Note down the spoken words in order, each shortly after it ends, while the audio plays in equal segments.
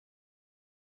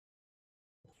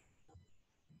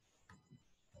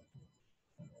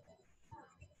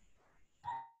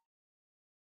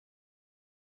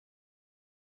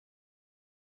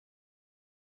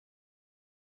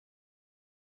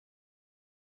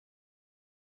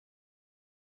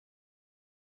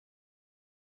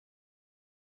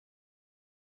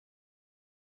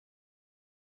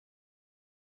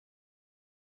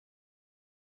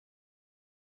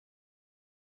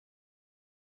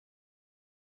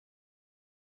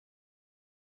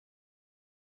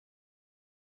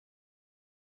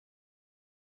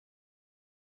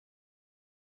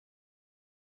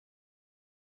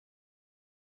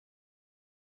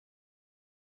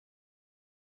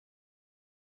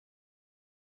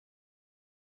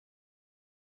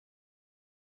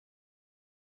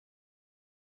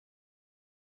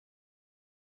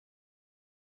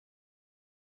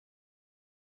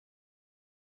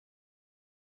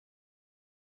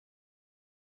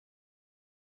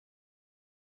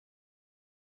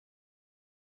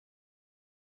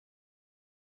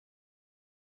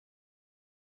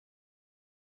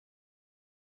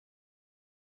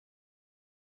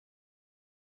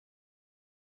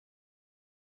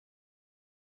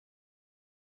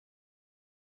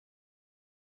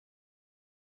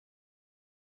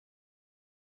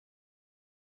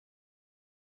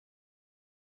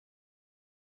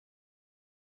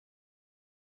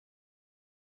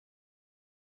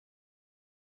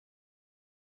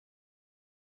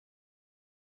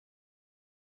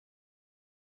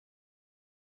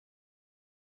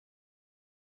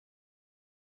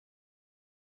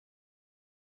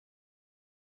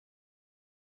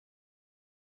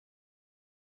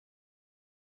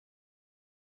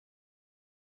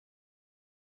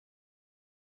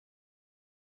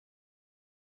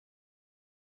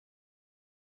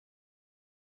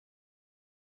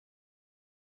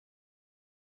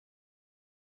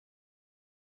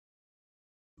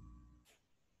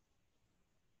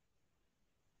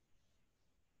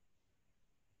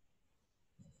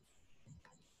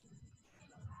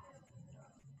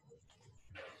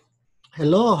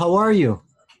Hello, how are you?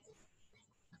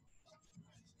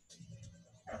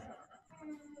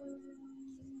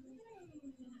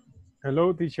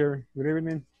 Hello, teacher. Good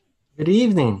evening. Good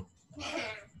evening.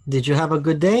 Did you have a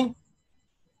good day?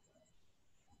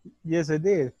 Yes, I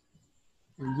did.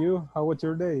 And you? How was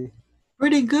your day?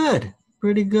 Pretty good.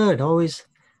 Pretty good. Always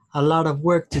a lot of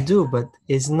work to do, but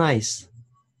it's nice.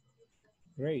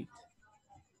 Great.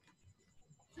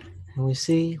 And we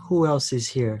see who else is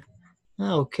here.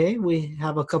 Okay, we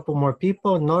have a couple more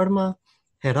people. Norma,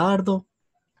 Gerardo.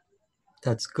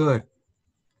 That's good.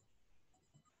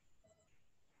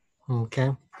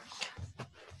 Okay.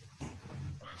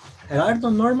 Gerardo,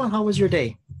 Norma, how was your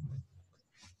day?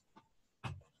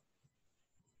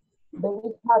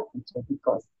 Very hard teacher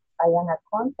because I am a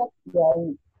contact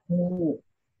I need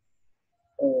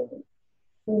uh,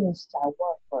 finish our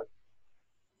work for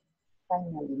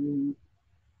finally in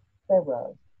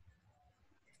February.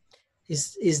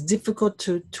 It's difficult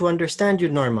to understand you,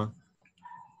 Norma.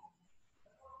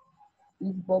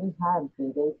 It's very hard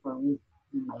today for me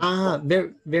in my Ah,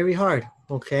 job. very hard.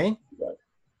 Okay.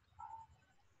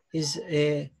 Yes,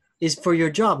 Is for your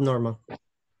job, Norma.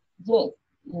 yes,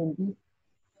 in this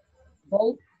day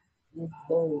is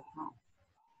very hard.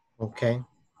 Okay.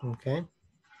 Okay.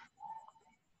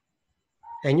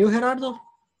 And you, Gerardo?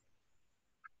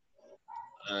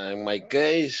 In my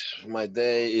case, my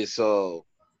day is so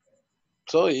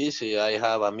easy. I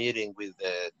have a meeting with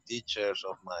the teachers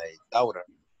of my daughter.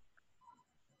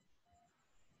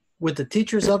 With the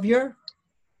teachers of your?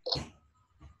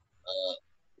 Uh,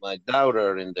 my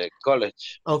daughter in the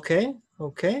college. Okay,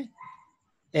 okay.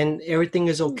 And everything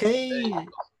is okay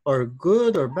or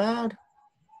good or bad?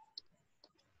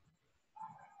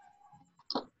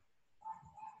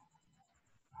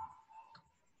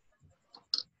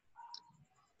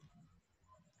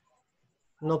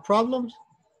 No problems?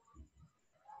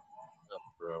 No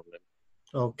problem.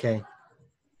 Okay.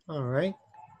 All right.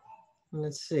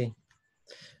 Let's see.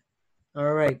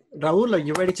 All right. Raul, are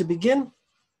you ready to begin?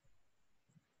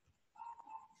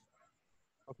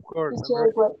 Of course, I'm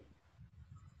Teacher, ready.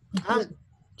 Ah,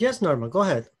 yes, Norma, go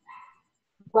ahead.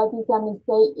 what is a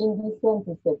mistake in this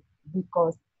sentence?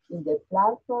 Because in the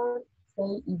platform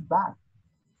say is bad.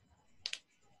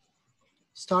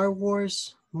 Star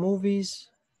Wars movies.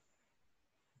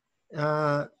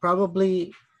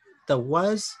 Probably the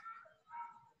was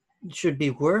should be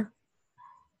were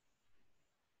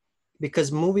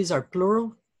because movies are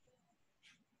plural.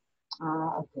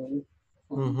 Ah, okay.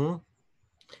 Mm-hmm.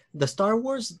 The Star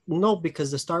Wars, no,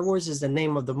 because the Star Wars is the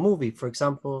name of the movie. For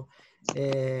example,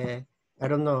 I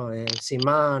don't know,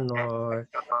 Siman or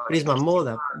Prisma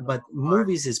Moda, but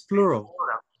movies is plural.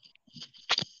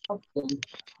 Okay,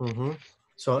 Mm-hmm.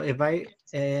 So if I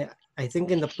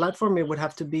think in the platform it would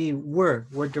have to be were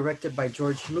directed by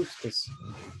George Lucas.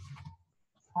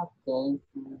 okay.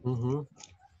 Mm-hmm.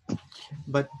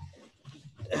 But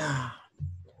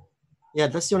yeah,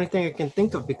 that's the only thing I can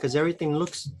think of because everything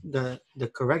looks the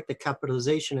correct, the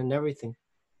capitalization and everything.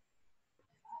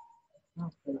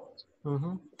 Okay.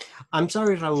 Mm-hmm. I'm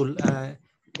sorry, Raul.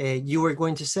 You were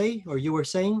going to say, or you were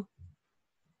saying?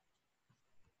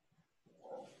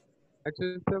 I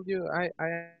just tell you, I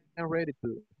am ready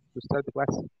to start the class.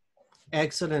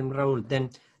 Excellent, Raul. Then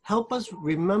help us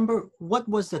remember what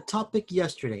was the topic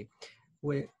yesterday.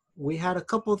 We had a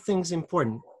couple of things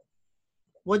important.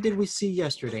 What did we see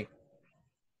yesterday?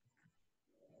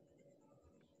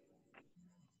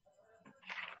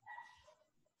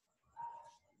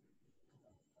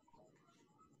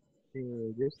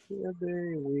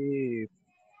 Yesterday we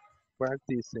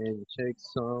practiced and checked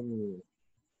some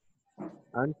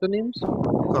antonyms.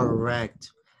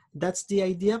 Correct. That's the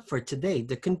idea for today,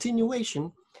 the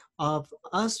continuation of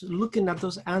us looking at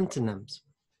those antonyms.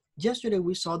 Yesterday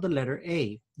we saw the letter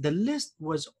A. The list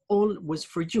was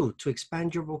for you to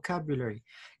expand your vocabulary.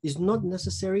 It's not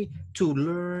necessary to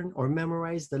learn or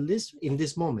memorize the list in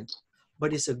this moment,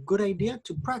 but it's a good idea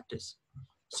to practice.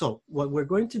 So what we're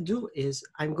going to do is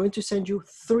I'm going to send you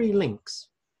three links,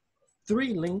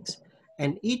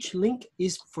 and each link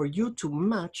is for you to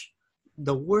match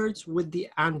the words with the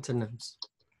antonyms,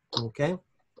 okay?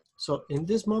 So in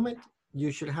this moment, you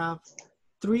should have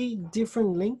three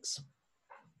different links.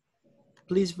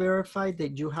 Please verify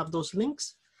that you have those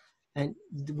links, and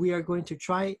we are going to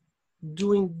try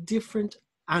doing different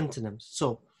antonyms.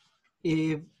 So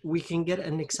if we can get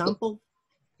an example,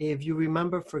 if you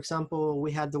remember, for example,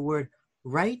 we had the word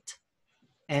right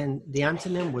and the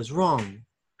antonym was wrong,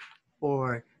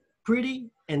 or pretty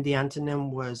and the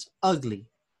antonym was ugly,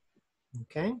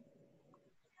 okay?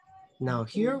 Now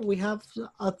here we have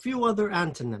a few other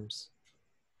antonyms.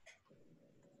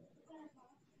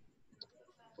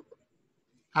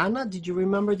 Anna, did you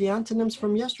remember the antonyms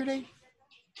from yesterday?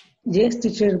 Yes,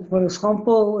 teacher. For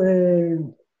example,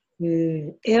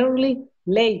 early,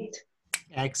 late.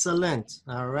 Excellent.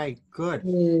 All right, good.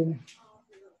 And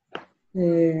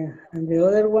the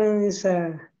other one is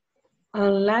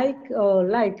unlike or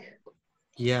like.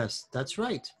 Yes, that's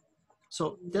right.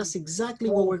 So that's exactly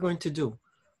what we're going to do.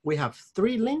 We have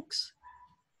 3 links.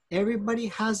 Everybody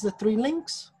has the 3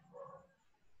 links?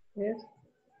 Yes.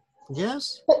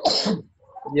 Yes?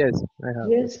 Yes, I have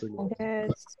the Yes. three.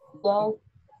 Yes. Yes,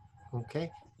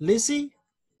 Okay. Lizzie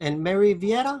and Mary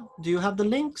Vieira, do you have the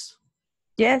links?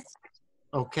 Yes.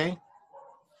 Okay.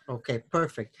 Okay,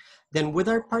 perfect. Then with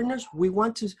our partners, we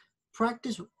want to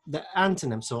practice the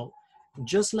antonym. So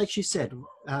just like she said,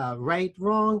 right,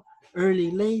 wrong,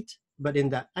 early, late, but in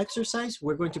the exercise,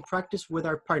 we're going to practice with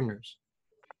our partners.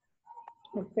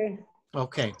 Okay.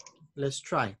 Okay, let's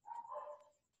try.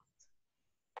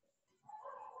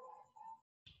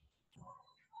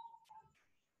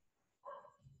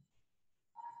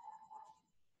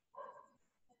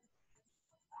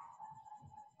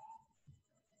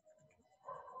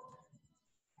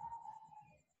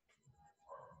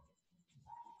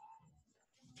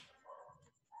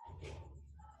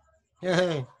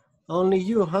 Hey, only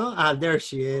you, huh? Ah, there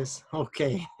she is.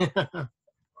 Okay.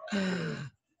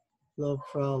 No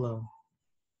problem.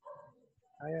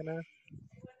 Hi, Anna.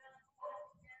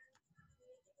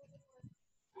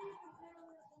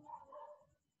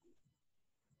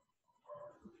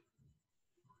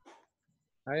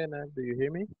 Hi, Anna. Do you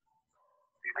hear me?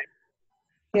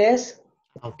 Yes.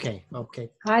 Okay, okay.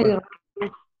 Hi. Okay.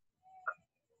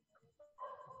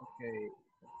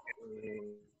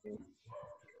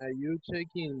 Are you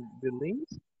checking the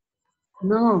links?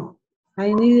 No,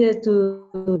 I needed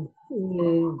to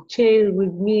share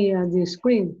with me on the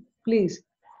screen, please.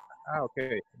 Ah,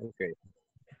 okay, okay.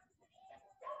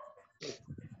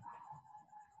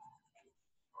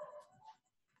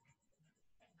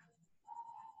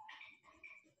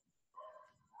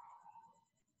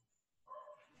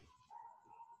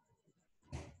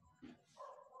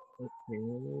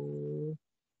 Okay.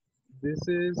 This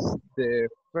is the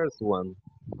first one.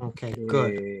 Okay,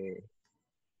 good.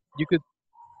 You could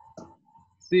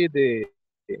see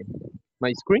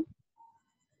my screen.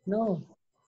 No.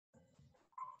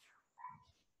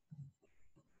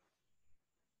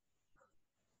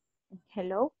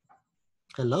 Hello,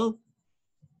 Hello?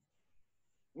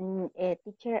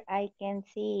 teacher. I can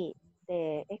see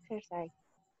the exercise.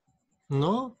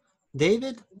 No?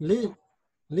 David?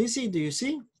 Lizzie, do you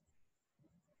see?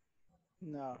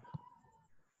 No.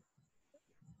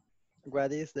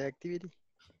 What is the activity?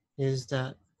 Is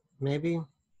that maybe,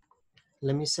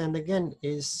 let me send again,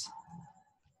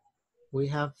 we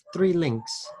have 3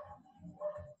 links.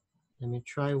 Let me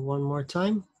try one more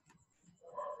time.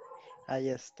 I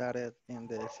just started in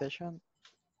the session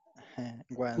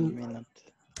 1 Mm, minute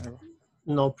ago.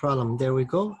 No problem. There we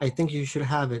go. I think you should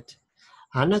have it.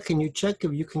 Anna, can you check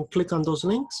if you can click on those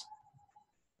links?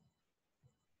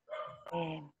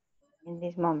 In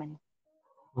this moment,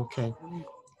 Okay. Mm,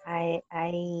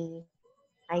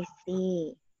 I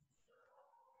see,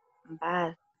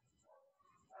 but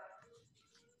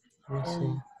Let me see.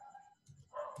 um,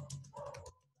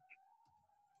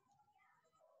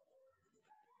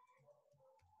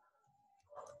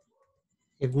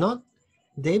 If not,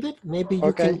 David, maybe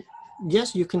you Okay. can.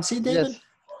 Yes, you can see David? Yes.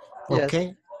 Yes.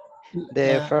 Okay.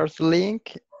 The first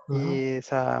link Mhm.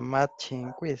 is a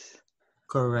matching quiz.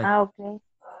 Correct. okay,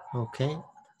 Okay.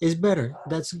 It's better.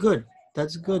 That's good.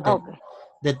 That's good okay,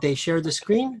 that they share the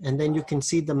screen and then you can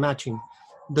see the matching.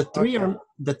 Okay.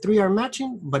 The three are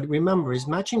matching, but remember, it's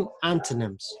matching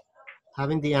antonyms.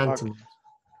 Having the Okay. antonyms.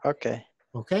 Okay.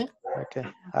 Okay? Okay.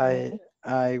 okay.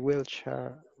 I will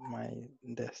share my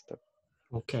desktop.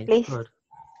 Okay, Please, good.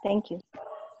 thank you.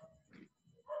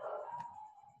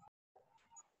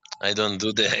 I don't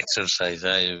do the exercise.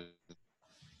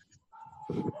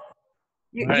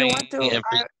 You want to?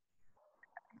 I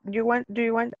You want? Do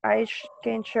you want?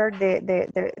 Can share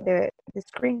the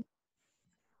screen.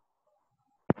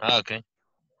 okay.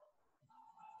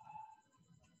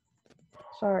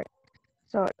 Sorry.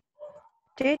 So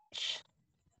teach,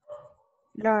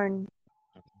 learn,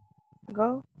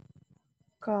 go,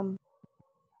 come,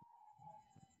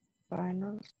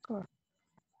 final score.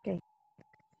 Okay.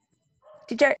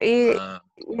 Teacher, you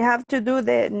have to do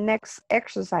the next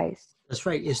exercise. That's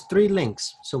right. It's 3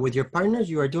 links. So with your partners,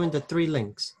 you are doing the 3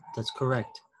 links. That's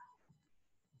correct.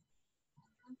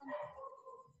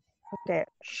 Okay.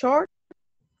 Short,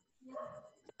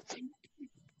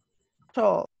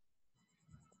 tall.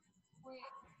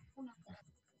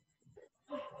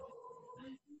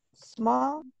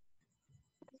 Small,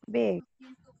 big.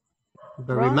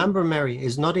 But Run. remember, Mary,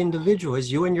 it's not individual, it's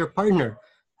you and your partner.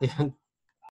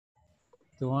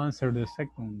 To answer the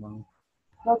second one.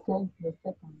 Okay, the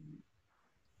second one.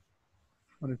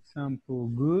 For example,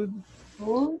 good,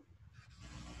 Good,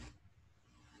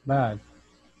 bad.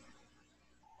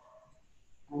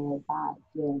 bad,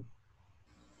 yes.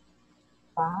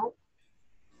 Bad,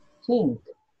 think,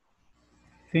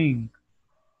 Think,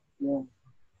 yes.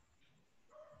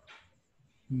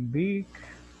 big,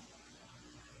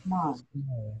 Small,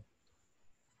 small.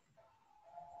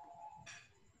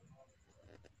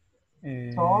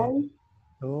 tall,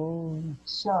 Tall,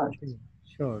 short,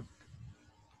 short.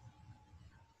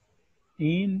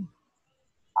 In,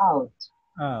 out,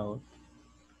 out.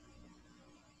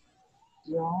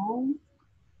 young,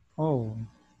 Old,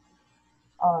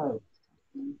 old,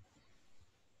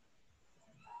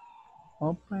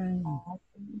 open,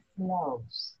 open,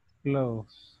 close,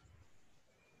 close.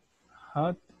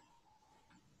 Hot,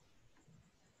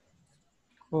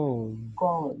 cold.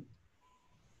 cold,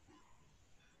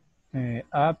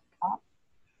 Up, up,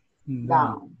 down.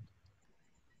 down,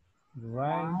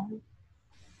 Right, right,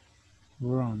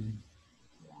 wrong.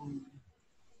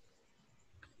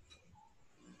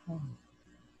 wrong.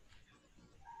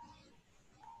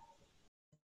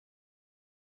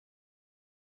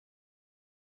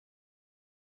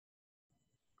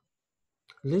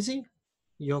 Lizzie,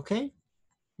 you okay?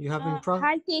 You having problem?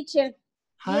 Hi, teacher.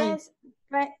 Hi. Yes,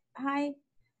 right. Hi.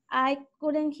 I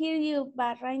couldn't hear you,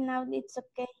 but right now it's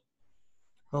okay.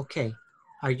 Okay.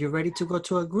 Are you ready to go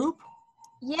to a group?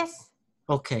 Yes.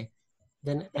 Okay.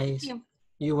 Then Thank you.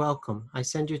 you're welcome. I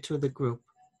send you to the group.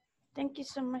 Thank you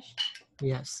so much.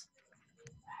 Yes.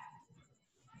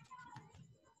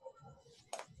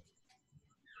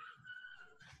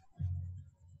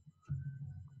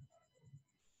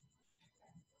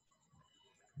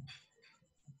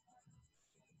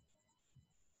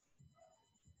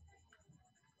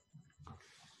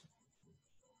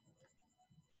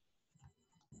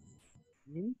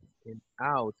 In and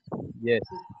out. Yes,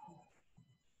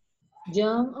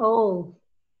 Young, old,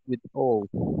 with all.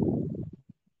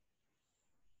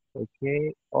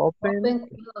 Okay, open, open,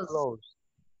 close. close,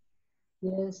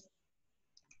 Yes,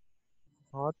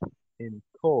 hot and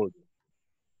cold.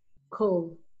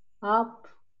 cold. Up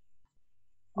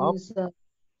Up, is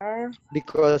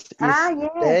Because it's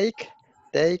Yes.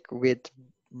 take with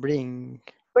bring.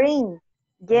 Bring.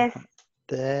 Yes.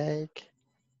 Take,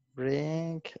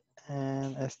 bring,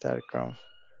 and start come.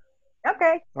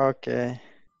 Okay. Okay.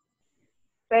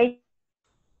 Great.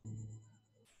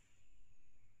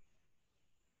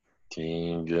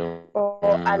 Or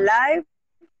alive.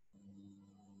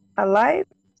 Alive.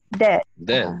 Dead.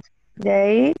 Dead.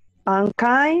 They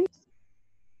unkind.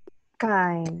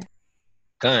 Kind.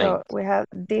 Kind. So we have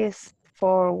these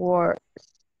 4 words.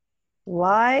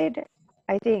 Wide.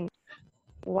 I think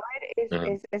wide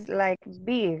is like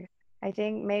big. I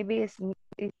think maybe it's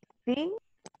thin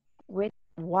with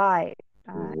wide.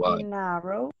 Wide.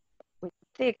 Narrow with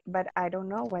thick, but I don't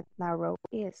know what narrow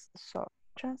is. So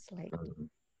translate.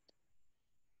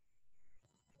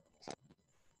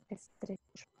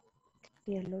 Estrecho.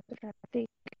 Y el otro era thick.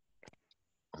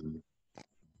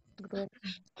 Grueso.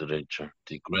 Derecho.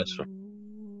 Digreso.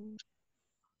 Mm,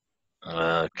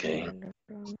 Okay. y el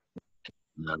otro-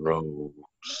 Narrow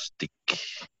stick.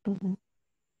 Mhm.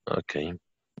 Okay.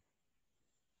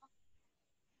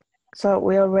 So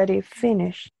we already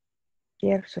finished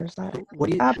the exercise. What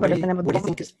do Pero you tenemos dos.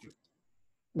 think is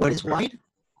what is wide?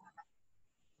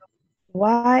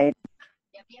 Wide.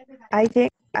 I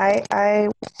think I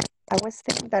was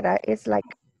thinking that it's like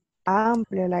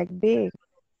amplio, like big,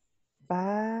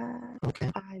 but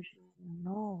Okay. I don't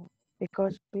know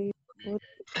because we put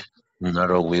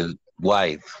Narrow with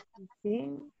wide.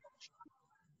 thin,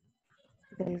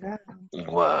 delgado,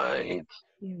 Wide.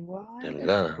 y wide,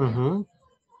 Delgada. Mm-hmm.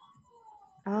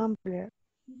 amplio.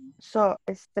 So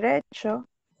estrecho,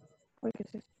 what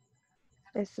is it?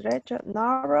 Estrecho,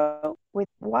 narrow with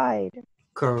wide.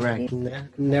 Correct.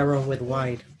 Narrow with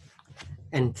wide.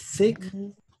 And thick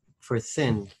Mhm. for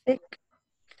thin. Thick,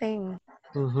 thin.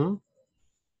 Mm-hmm.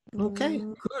 Okay,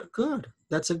 Mm, good.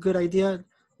 That's a good idea.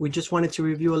 We just wanted to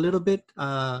review a little bit.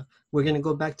 We're going to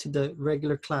go back to the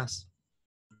regular class.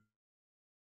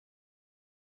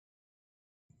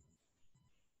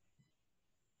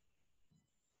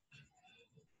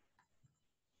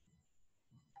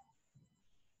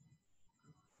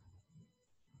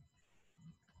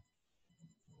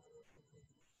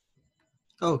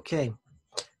 Okay,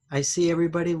 I see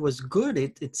everybody was good.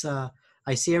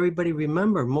 I see everybody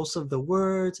remember most of the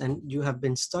words and you have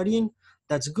been studying.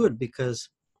 That's good because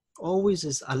always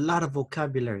is a lot of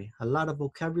vocabulary,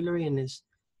 and is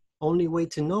only way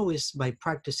to know is by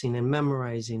practicing and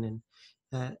memorizing.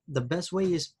 And the best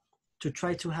way is to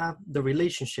try to have the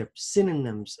relationship,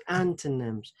 synonyms,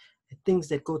 antonyms, things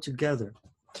that go together.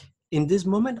 In this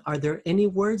moment, are there any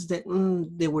words that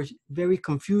they were very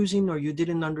confusing or you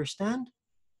didn't understand?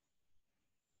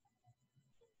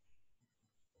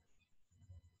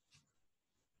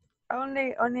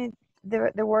 Only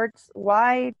the words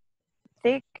wide,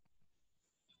 thick,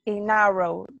 and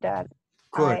narrow that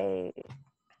Good. I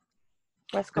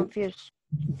was confused.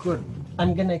 Good.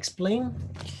 I'm gonna explain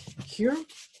here.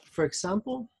 For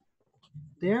example,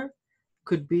 there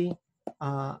could be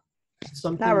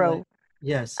something Narrow. like,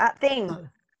 yes. Thin.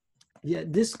 Yeah,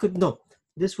 this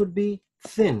would be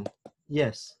thin.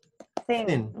 Yes.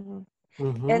 Thin.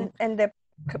 Mm-hmm. And the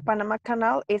Panama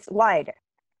Canal is wide.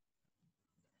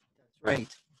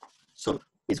 Right. So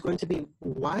it's going to be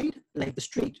wide, like the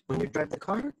street. When you drive the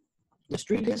car, the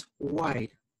street is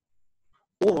wide,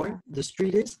 or the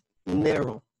street is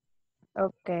narrow.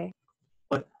 Okay.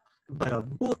 But a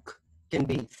book can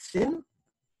be thin,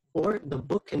 or the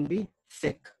book can be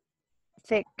thick.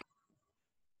 Thick.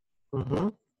 Mm-hmm.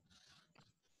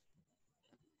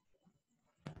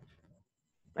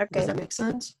 Okay. Does that make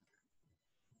sense?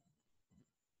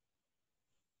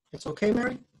 It's okay,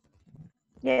 Mary?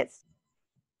 Yes.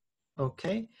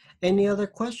 Okay. Any other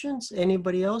questions?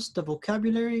 Anybody else? The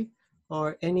vocabulary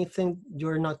or anything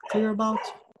you're not clear about?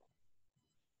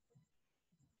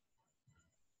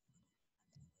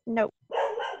 No.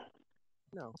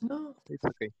 No, it's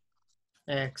okay.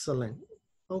 Excellent.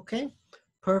 Okay,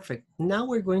 perfect. Now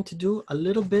we're going to do a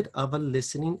little bit of a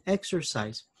listening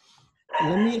exercise.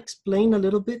 Let me explain a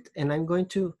little bit, and I'm going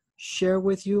to share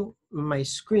with you my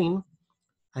screen.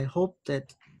 I hope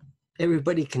that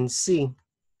everybody can see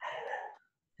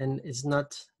and it's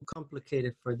not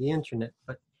complicated for the internet,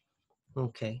 but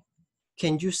okay.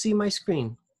 Can you see my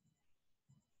screen?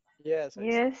 Yes.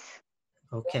 Yes.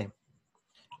 Okay.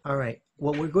 All right.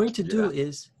 What we're going to do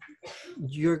is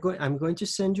I'm going to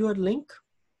send you a link.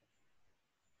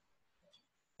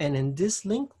 And in this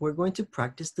link, we're going to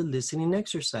practice the listening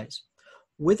exercise.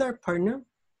 With our partner,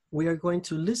 we are going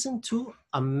to listen to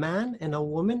a man and a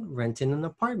woman renting an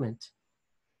apartment.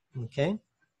 Okay?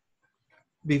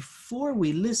 Before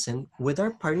we listen with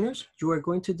our partners, you are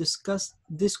going to discuss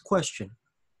this question.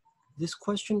 This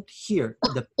question here,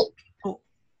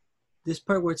 this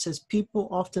part where it says people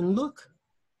often look.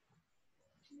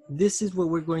 This is what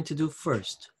we're going to do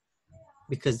first,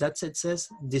 because it says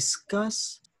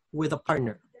discuss with a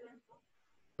partner.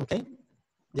 Okay?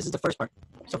 This is the first part.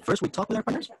 So first we talk with our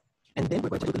partners, and then we're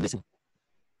going to do the listening.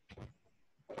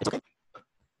 It's okay?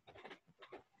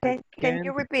 Okay. Can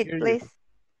you repeat, please?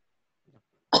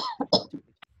 Let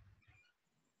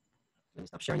me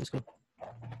stop sharing the screen.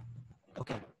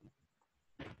 Okay.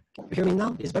 Can you hear me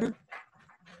now? Is it better?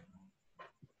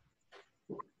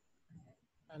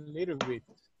 A little bit.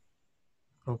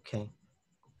 Okay.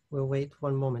 We'll wait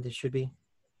one moment. It should be.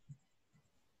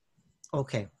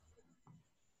 Okay.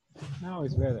 Now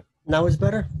it's better. Now it's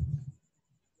better?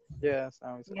 Yes.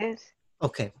 Now it's better. Yes.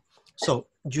 Okay. So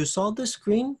you saw the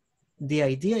screen. The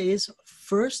idea is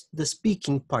first the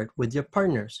speaking part with your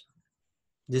partners.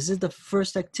 This is the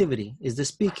first activity, is the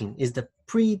speaking, is the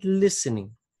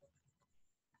pre-listening.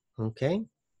 Okay?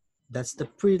 That's the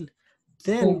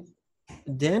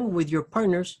Then with your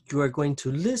partners, you are going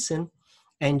to listen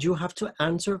and you have to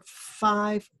answer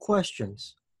 5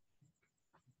 questions.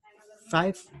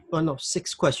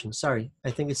 6 questions, sorry. I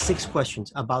think it's 6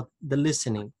 questions about the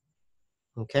listening.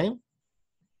 Okay?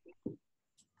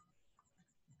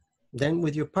 Then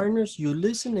with your partners, you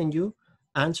listen and you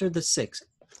answer the 6.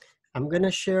 I'm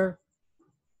gonna share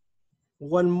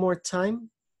one more time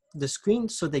the screen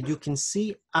so that you can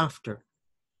see after.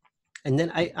 And then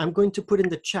I'm going to put in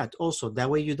the chat also, that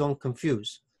way you don't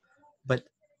confuse. But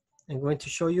I'm going to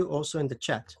show you also in the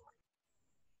chat.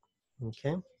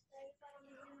 Okay.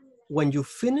 When you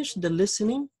finish the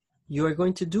listening, you are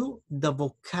going to do the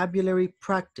vocabulary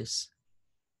practice.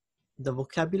 The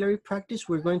vocabulary practice,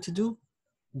 we're going to do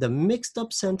the mixed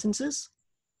up sentences,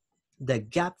 the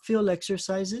gap fill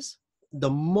exercises, the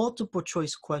multiple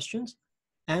choice questions,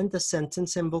 and the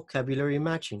sentence and vocabulary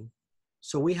matching.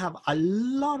 So we have a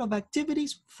lot of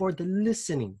activities for the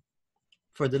listening.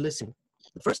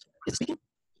 The first is speaking,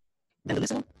 then the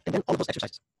listening, and then all of those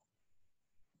exercises.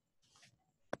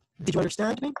 Did you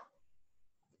understand me?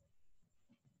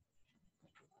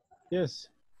 Yes.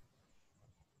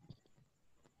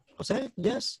 Jose,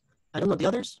 yes. I don't know the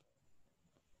others.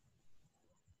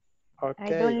 Okay. I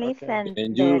don't listen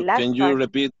Can the last you part.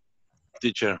 repeat?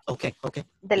 teacher. Okay, okay.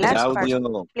 The The last part,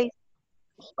 audio. please.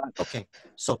 Okay,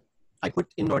 so I put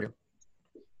in order.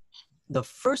 The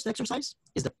first exercise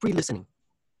is the pre-listening.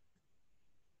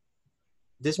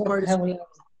 This part is Vocabulary.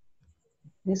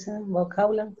 Listen,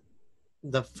 vocabulary.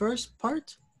 the first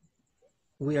part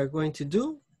we are going to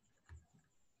do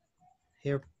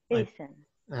here. Listen.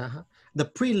 The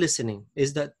pre-listening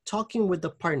is the talking with the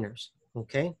partners,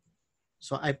 okay?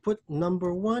 So I put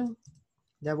number 1,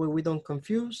 that way we don't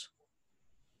confuse.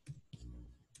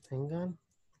 Hang on.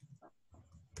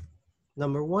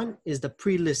 Number 1 is the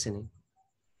pre-listening.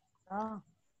 Oh.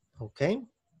 Okay.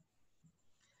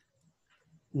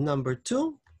 Number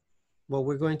 2, what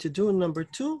we're going to do in number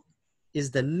 2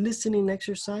 is the listening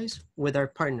exercise with our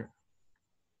partner.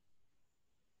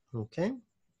 Okay.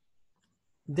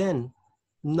 Then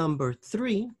number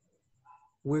 3,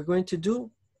 we're going to do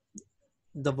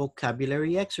the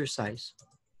vocabulary exercise,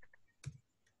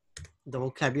 the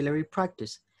vocabulary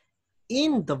practice.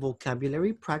 In the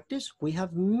vocabulary practice, we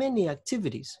have many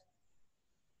activities.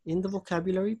 In the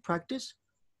vocabulary practice,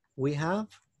 we have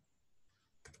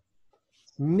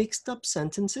mixed up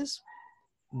sentences,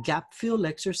 gap fill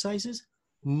exercises,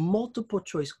 multiple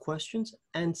choice questions,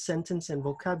 and sentence and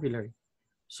vocabulary.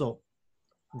 So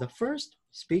the first,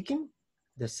 speaking,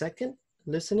 the second,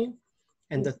 listening,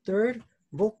 and the third,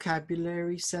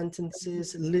 vocabulary,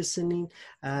 sentences, listening,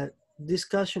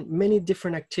 discussion, many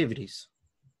different activities.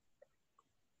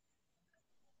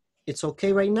 It's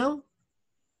okay right now?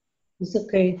 It's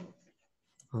okay.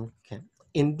 Okay.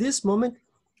 In this moment,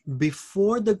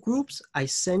 before the groups, I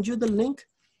send you the link.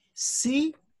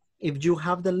 See if you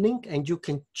have the link and you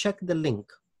can check the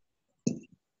link.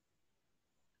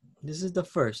 This is the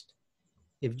first.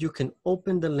 If you can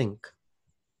open the link.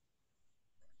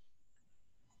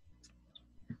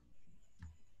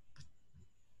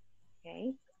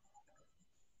 Okay.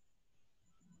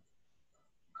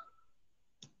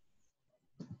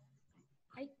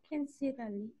 I can see the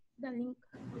link.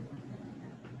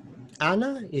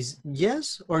 Anna, is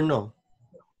yes or no?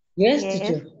 Yes, Yes.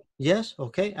 teacher. Yes,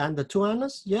 okay. And the 2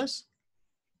 Annas, yes?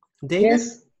 David?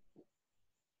 Yes.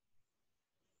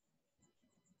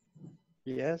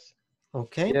 Yes.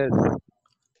 Okay. Yes.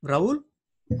 Raul?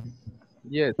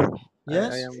 Yes.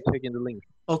 Yes? I am checking the link.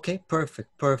 Okay, perfect,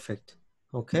 perfect.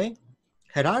 Okay.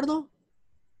 Gerardo?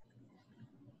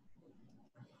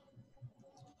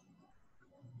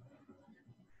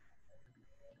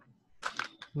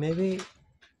 Maybe,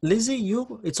 Lizzie,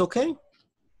 you, it's okay?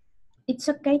 It's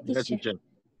okay, Yes, teacher. teacher.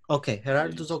 Okay,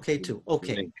 Gerardo's okay too.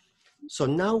 Okay. So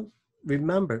now,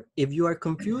 remember, if you are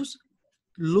confused,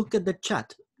 look at the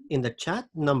chat. In the chat,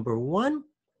 number 1,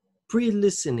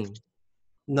 pre-listening.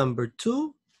 Number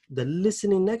 2, the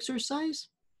listening exercise.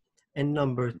 And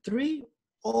number 3,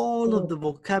 all of the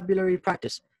vocabulary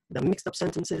practice. The mixed up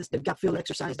sentences, the gap fill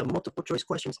exercise, the multiple choice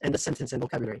questions, and the sentence and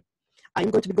vocabulary. I'm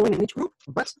going to be going in each group,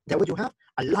 but that way you have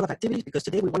a lot of activities because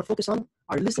today we want to focus on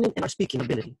our listening and our speaking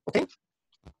ability, okay?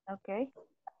 Okay.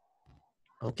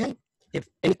 Okay. If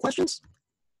any questions?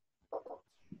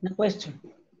 No question.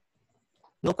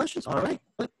 No questions? All right.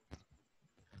 Okay,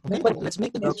 No question. let's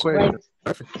make the No groups. question.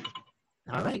 Perfect.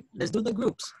 All right, let's do the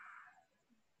groups.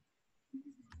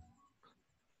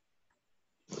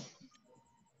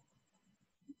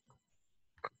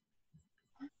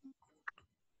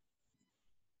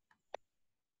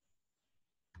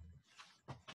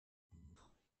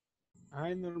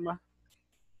 Hi, Norma.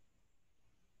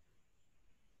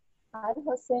 Hi,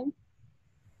 Jose.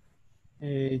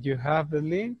 You have the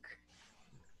link?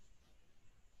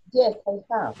 Yes, I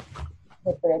have.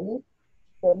 The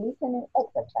listening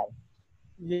exercise.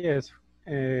 Yes.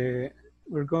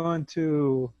 We're going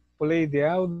to play the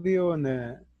audio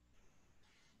and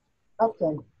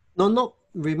Okay. No,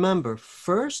 remember,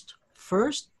 first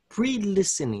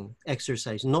pre-listening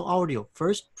exercise, no audio.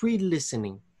 First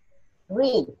pre-listening.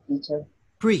 Read, teacher.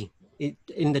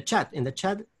 In the chat,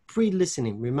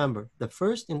 pre-listening. Remember, the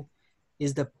first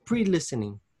is the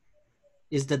pre-listening,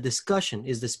 is the discussion,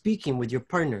 is the speaking with your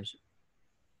partners.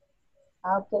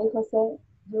 Okay, Jose,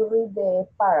 you read the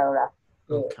paragraph.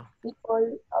 The Okay.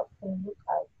 people often look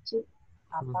at cheap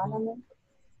apartment.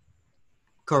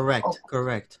 Correct, Okay.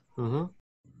 correct.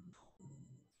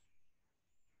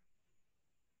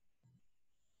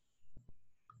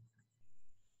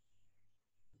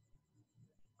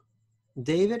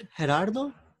 David,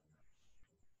 Gerardo?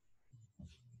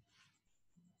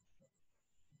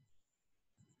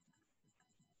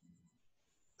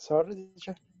 Sorry,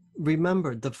 teacher.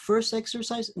 Remember, the first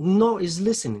exercise, no, is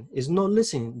listening, is not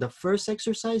listening. The first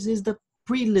exercise is the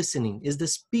pre-listening, is the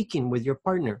speaking with your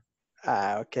partner.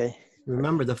 Ah, okay.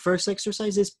 Remember, the first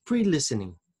exercise is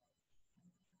pre-listening.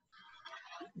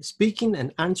 speaking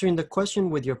and answering the question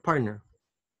with your partner.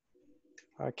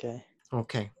 Okay.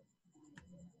 Okay.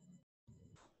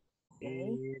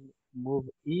 And move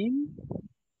in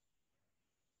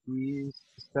is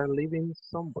start living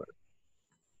somewhere.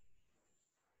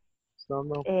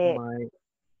 Some of Uh, my,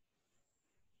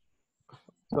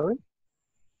 sorry?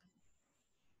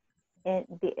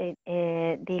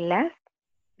 the last,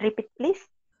 repeat please.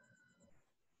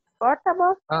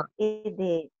 Portable Ah, is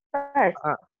the first.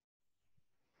 ah,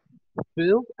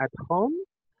 feel at home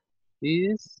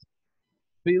is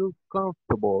feel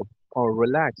comfortable or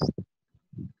relaxed.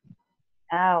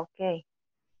 Okay.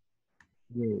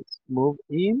 Yes. Move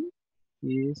in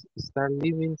is start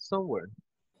living somewhere.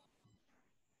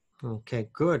 Okay,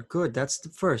 good, good. That's the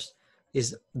first,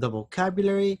 is the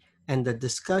vocabulary and the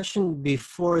discussion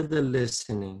before the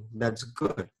listening. That's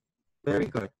good. Very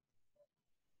good.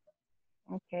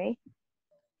 Okay.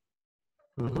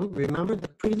 Remember, the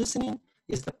pre-listening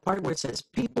is the part where it says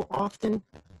people often,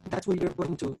 that's where you're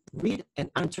going to read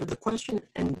and answer the question,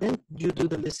 and then you do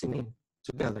the listening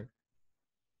together.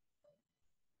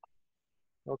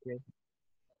 Okay.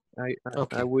 I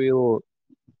Okay. will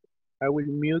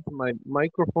mute my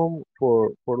microphone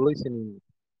for listening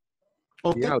the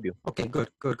Okay. audio. Okay, good,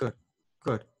 good, good,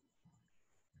 good.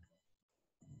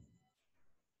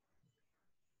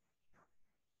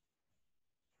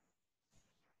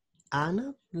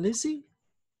 Anna, Lizzie?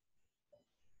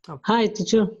 Oh, Hi,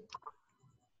 teacher.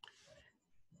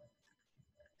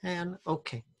 and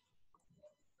okay.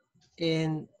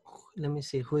 And let me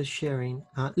see who is sharing.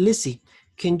 Lizzie,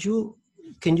 can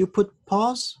you put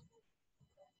pause?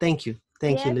 Thank you.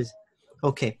 Thank you, Yes. Lizzie.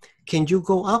 Okay. Can you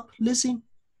go up, Lizzie?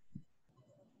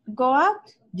 Go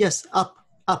out. Yes, up,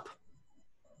 up.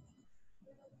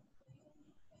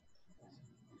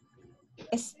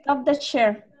 Stop the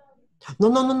chair. No,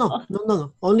 no, no, no, Oh. no, no,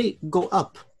 no. Only go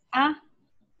up.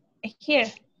 Here.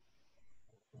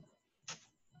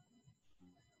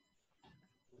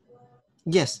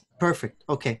 Yes, perfect.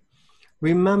 Okay.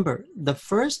 Remember, the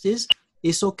first is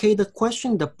okay the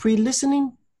question, the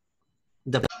pre-listening?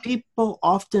 The people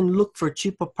often look for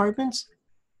cheap apartments.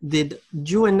 Did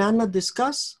you and Anna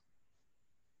discuss?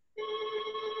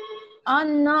 Oh,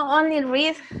 no, only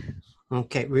read.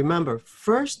 Okay, remember,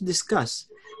 first discuss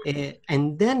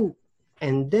and then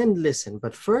listen,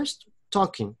 but first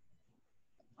talking.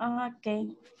 Okay.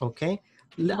 Okay.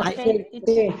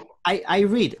 Okay. I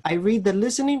read the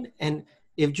listening, and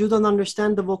if you don't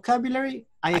understand the vocabulary,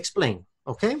 I explain.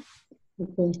 Okay.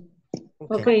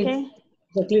 Okay.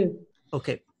 Okay.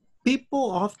 Okay. People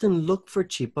often look for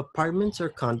cheap apartments or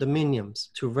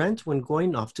condominiums to rent when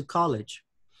going off to college.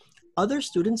 Other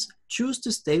students choose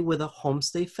to stay with a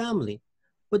homestay family,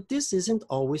 but this isn't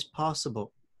always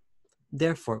possible.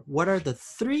 Therefore, what are the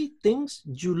 3 things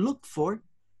you look for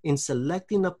in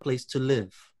selecting a place to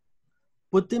live?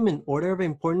 Put them in order of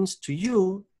importance to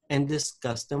you and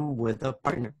discuss them with a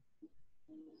partner.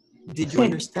 Did you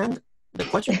understand the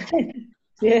question?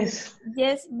 Yes.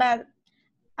 Yes, but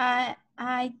I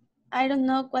don't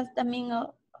know what's the meaning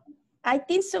of. I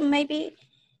think so. Maybe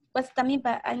what's the meaning,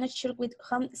 but I'm not sure with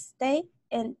homestay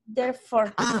and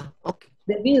therefore. Okay.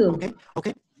 The bill.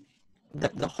 Okay.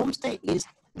 The homestay is,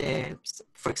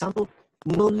 for example,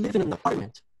 no live in an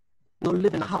apartment, no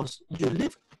live in a house. You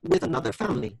live with another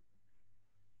family.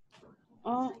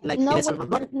 Like no, in El with,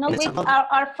 Salvador. no in El with Salvador.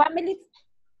 our families.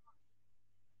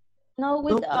 No,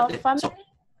 with our family.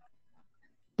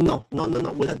 No,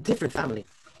 with a different family.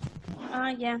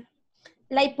 Yeah.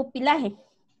 Like pupilaje.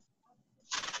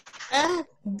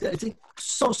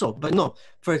 So, but no.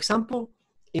 For example,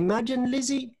 imagine,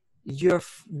 Lizzie, you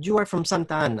are from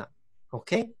Santa Ana,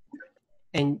 okay?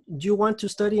 And you want to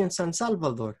study in San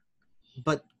Salvador,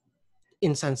 but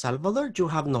in San Salvador, you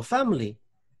have no family.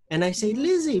 And I say,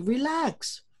 Lizzie,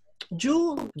 relax.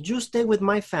 You stay with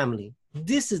my family.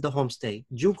 This is the homestay.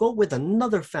 You go with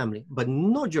another family, but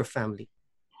not your family.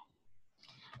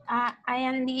 I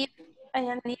am live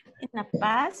in the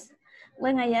past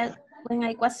when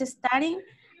I was studying.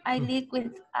 I lived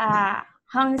with a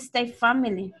homestay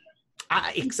family.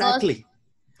 Exactly.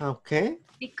 Okay.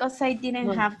 Because I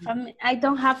didn't have family. I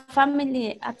don't have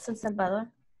family at San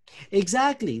Salvador.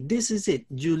 Exactly. This is it.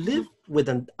 You live with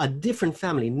a different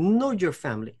family, not your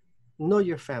family. Not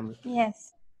your family.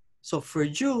 Yes. So for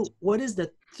you, what is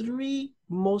the 3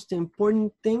 most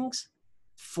important things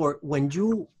for when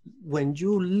you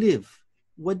live?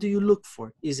 What do you look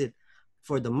for? Is it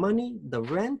for the money, the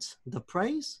rent, the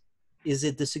price? Is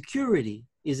it the security?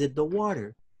 Is it the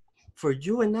water? For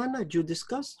you and Anna, you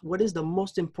discussed what is the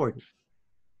most important.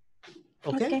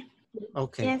 Okay?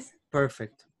 Okay. Yes.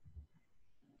 Perfect.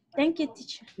 Thank you,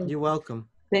 teacher. You're welcome.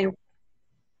 Thank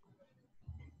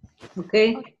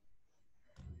Okay.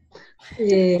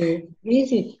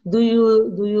 Easy. Do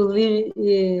you live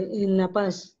in La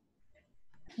Paz?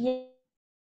 Yeah.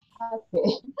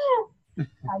 Okay.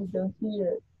 I don't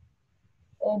hear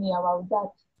any about that.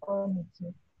 Only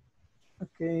two.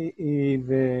 Okay,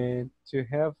 to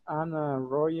have Anna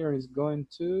Royer is going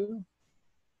to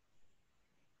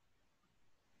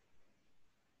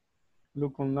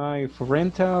look online for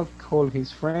rental, call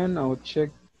his friend, or check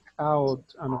out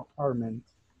an apartment.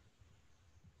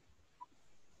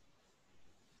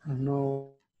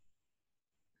 No.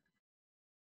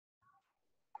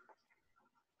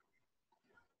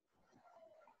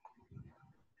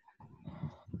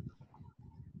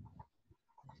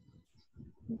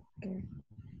 Okay.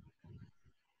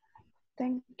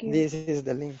 Thank you. This is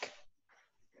the link.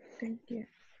 Thank you.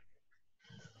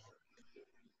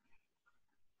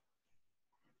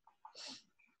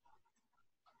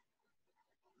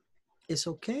 It's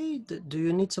okay. Do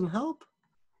you need some help?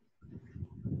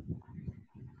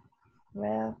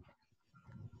 Well,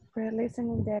 we're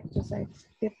listening the exercise.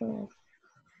 People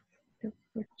to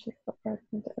purchase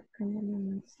apartment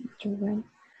economies to rent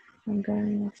and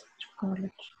going to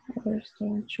college. Other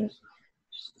students choose to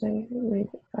stay with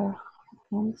a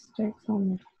homestay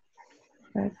family.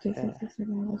 But this is the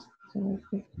scenario to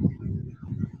be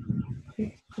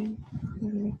 15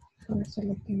 only for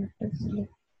selecting a place to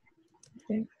live.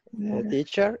 Okay.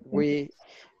 Teacher, we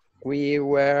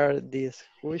were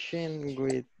discussing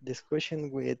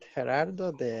with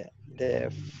Gerardo the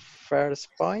first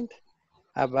point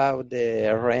about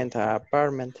the rent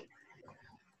apartment,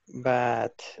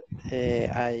 but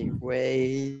I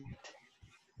wait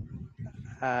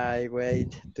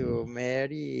to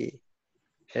Mary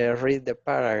read the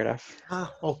paragraph.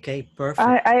 Ah, okay,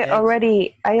 perfect. I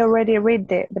already read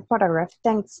the paragraph.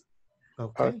 Thanks.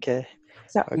 Okay. Okay.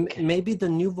 So Okay. Maybe the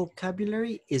new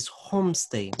vocabulary is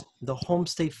homestay, the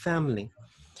homestay family.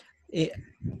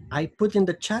 I put in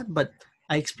the chat, but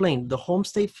I explained the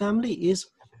homestay family is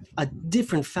a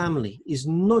different family, is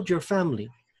not your family.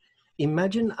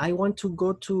 Imagine I want to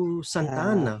go to Santa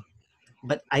Ana,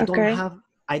 but I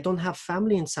don't have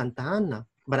family in Santa Ana,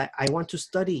 but I want to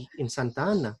study in Santa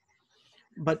Ana.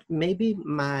 But maybe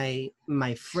my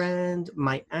friend,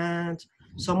 my aunt,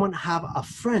 someone have a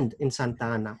friend in Santa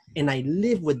Ana, and I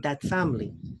live with that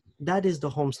family. That is the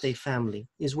homestay family,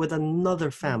 is with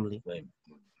another family.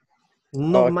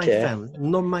 Not my Okay. family,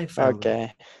 not my family.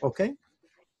 Okay. Okay?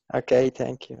 Okay,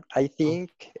 thank you. I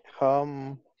think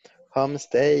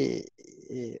homestay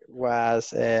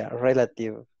was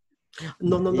relative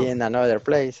No. in another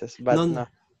places, but no.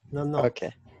 No.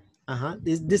 Okay.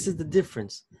 This is the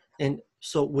difference. And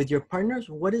so with your partners,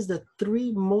 what is the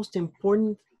three most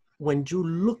important when you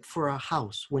look for a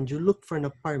house, when you look for an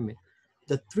apartment?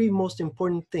 The three most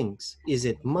important things. Is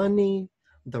it money,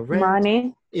 the rent?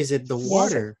 money. Is it the Yes.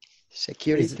 water?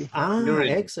 Security.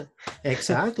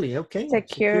 Exactly. Okay.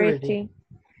 Security.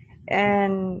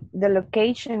 And the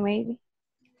location, maybe.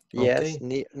 Yes,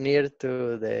 Okay. near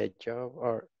to the job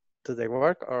or to the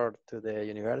work or to the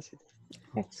university.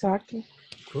 Exactly.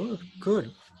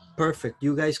 Good. Perfect.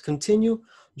 You guys continue,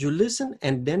 you listen,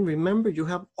 and then remember you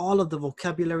have all of the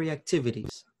vocabulary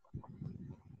activities.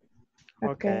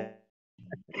 Okay.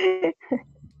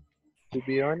 To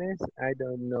be honest, I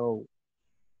don't know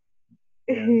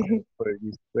the answer for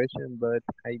this question, but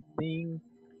I think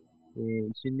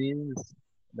she needs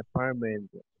an apartment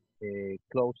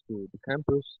close to the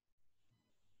campus.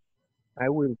 I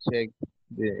will check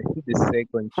the the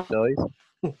second choice.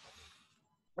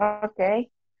 Okay.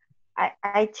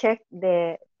 I checked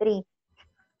the 3.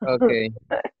 Okay,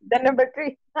 The number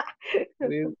 3.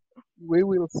 we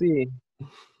will see.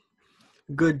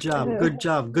 Good job.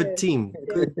 Good team.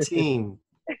 Good team.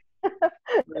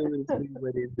 We will see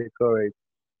what is the correct.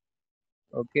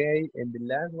 Okay, and the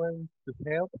last one to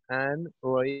help and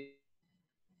Roy.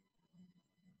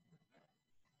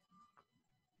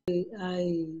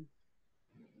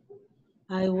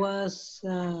 I was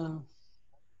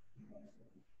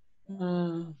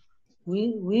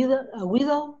with a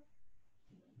widow.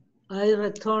 I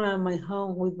returned at my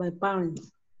home with my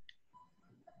parents.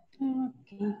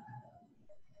 Okay.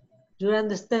 You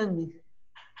understand me?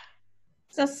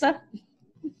 So.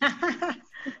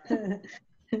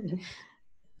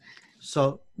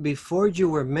 So before you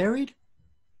were married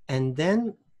and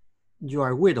then you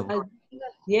are widowed.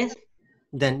 Yes.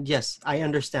 Then yes, I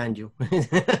understand you. And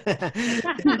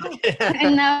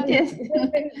now, yes.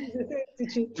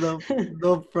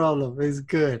 No problem. It's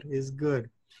good.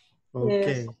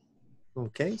 Okay. Yes.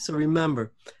 Okay. So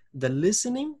remember the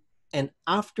listening, and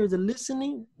after the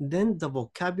listening, then the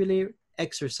vocabulary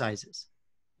exercises.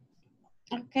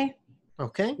 Okay.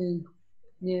 Okay.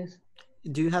 Yes.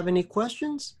 Do you have any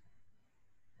questions?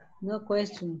 No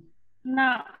question.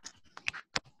 No.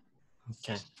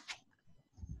 Okay.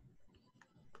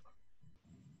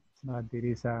 But there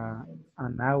is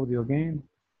an audio game.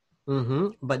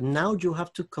 But now you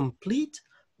have to complete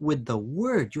with the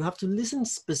word. You have to listen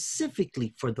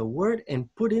specifically for the word and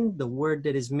put in the word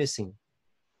that is missing.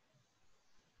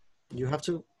 You have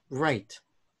to write.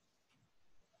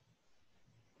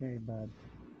 Okay, but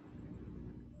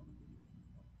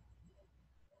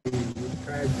We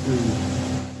try to.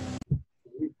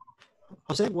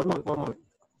 Jose, one moment.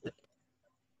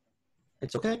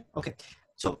 It's okay? Okay.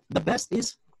 So the best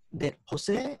is that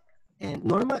Jose and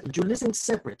Norma, you listen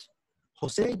separate.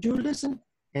 Jose, you listen,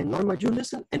 and Norma, you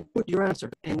listen, and put your answer.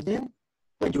 And then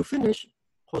when you finish,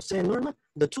 Jose and Norma,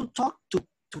 the two talk to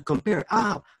compare.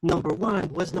 Number one,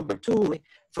 what's number two?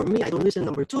 For me, I don't listen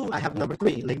number two, I have number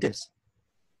three, like this.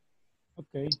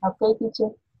 okay. Okay, teacher.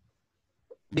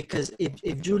 Because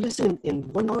if you listen in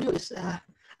one audio, it's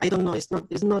I don't know, it's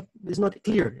not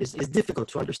clear. It's difficult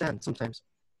to understand sometimes.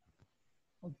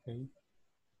 Okay.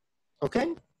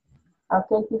 Okay?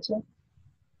 Okay, teacher.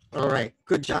 All right,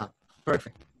 good job.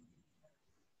 Perfect.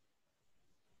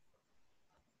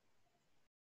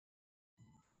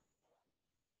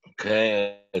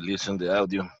 Okay, I listen the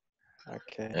audio.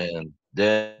 Okay. And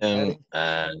then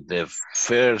Ready? the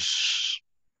first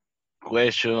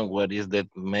question, what is the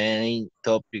main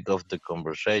topic of the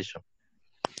conversation?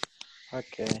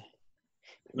 Okay.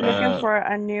 Looking Uh, for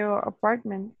a new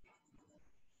apartment.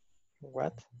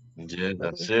 What? yeah,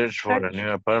 the Sorry. search for a Search. new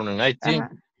apartment. Uh-huh.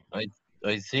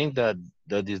 I think that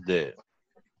is the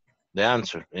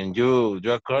answer. And you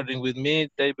according with me,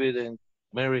 David and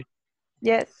Mary.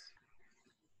 Yes.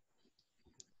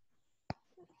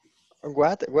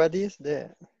 What is What is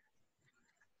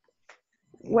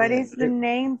the the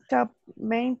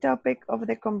main topic of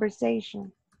the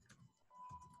conversation?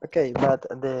 okay, but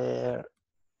the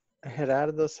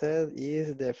Gerardo said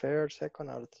is the first, second,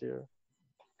 or third?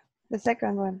 The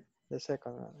second one. The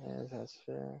second one. Yes, that's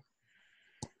fair.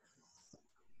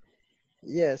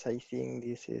 Yes, I think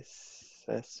this is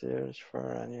a search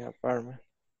for a new apartment.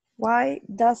 Why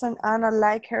doesn't Anna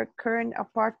like her current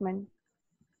apartment?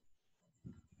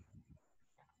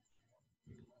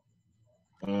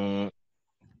 Mm,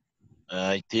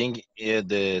 I think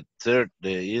the third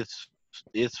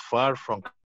is far from.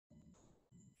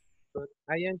 But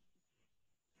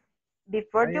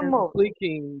Before I you am move.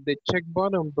 clicking the check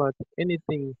button, but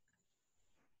anything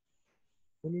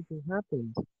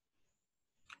happens.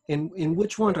 In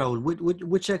which one, Raul?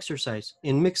 Which exercise?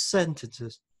 In mixed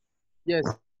sentences. Yes,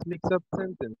 mix up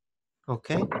sentence.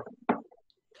 Okay.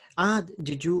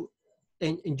 Did you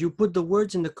and you put the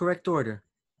words in the correct order?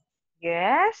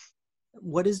 Yes,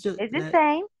 What is it's the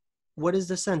same. what is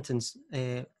the sentence,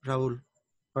 Raul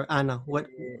or Anna? What?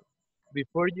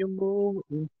 Before you move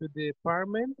into the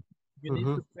apartment, you need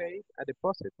Mm-hmm. to pay a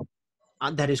deposit.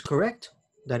 That is correct.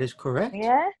 That is correct.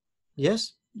 Yes,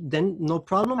 Yes. Then no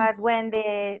problem. but when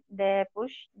the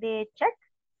push the check,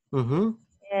 Mm-hmm.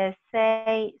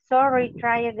 say sorry,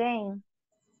 try again.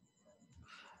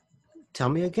 Tell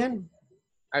me again.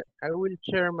 I will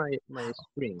share my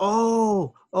screen.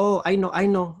 Oh, I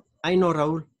know,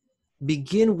 Raul.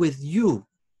 Begin with you.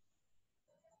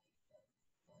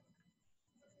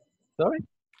 Sorry?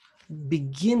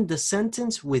 Begin the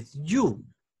sentence with you.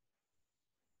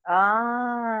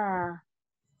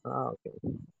 Okay.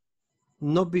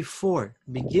 No before.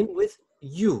 Begin with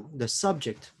you, the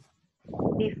subject.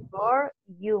 Before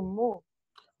you move.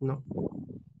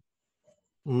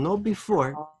 No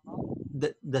before.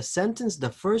 The sentence,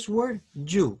 the first word,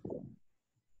 you.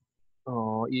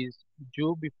 Is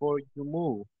you before you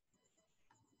move.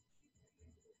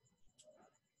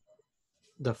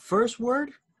 The first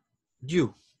word,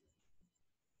 you.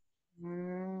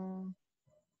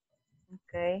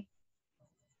 Okay.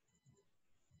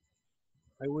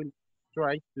 I will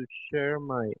try to share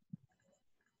my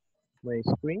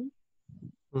screen.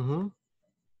 Mm-hmm.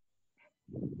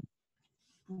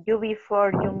 You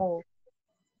before you move.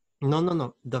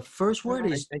 No. The first word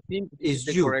I think is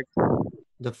the you. correct.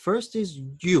 The first is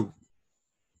you.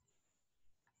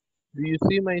 Do you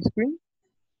see my screen?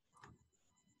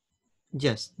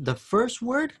 Yes. The first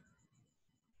word,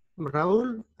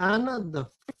 Raul, Anna,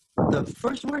 the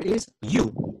first word is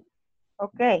you.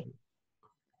 Okay.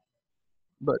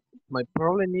 But my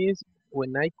problem is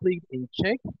when I click in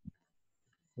check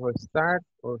or start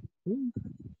or anything.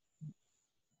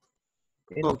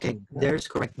 Okay, there's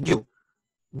correct. You.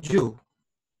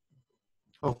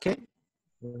 Okay.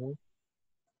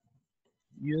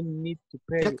 You need to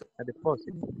pay a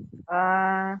deposit.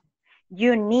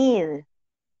 You need.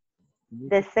 You need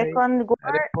The to pay second a word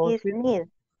is deposit need.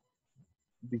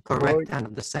 before. Correct, Anna.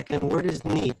 The second word is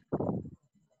need.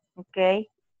 Okay.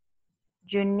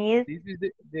 You need This is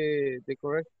the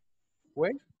correct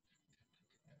way.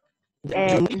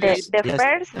 You need the this. the Yes.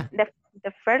 first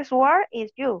the first word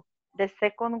is you. The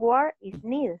second word is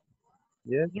need.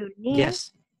 Yes. You need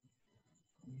Yes.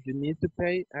 You need to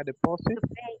pay a deposit to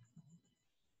pay a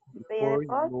before you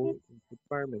move deposit, into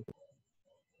apartment.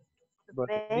 to But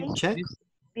pay Check. this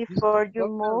before you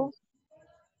move. doesn't.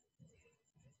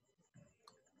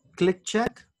 Click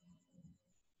check.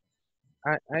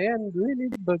 I am doing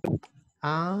it, but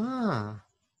Ah,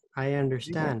 I this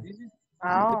understand. this is the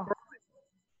Oh, problem.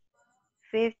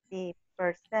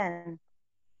 50%.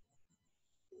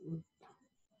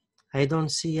 I don't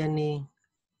see any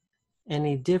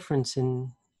difference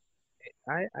in.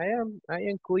 I am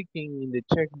clicking in the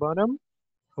check button,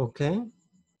 Okay.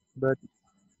 but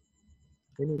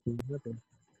anything happen.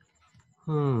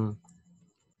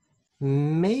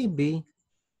 Maybe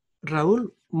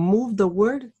Raul move the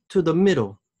word to the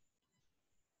middle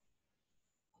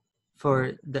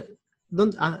for the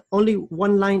don't only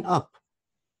one line up.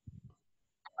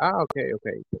 Okay.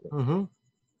 Mm-hmm.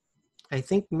 I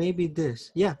think maybe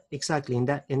this. Yeah, exactly in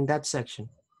that section.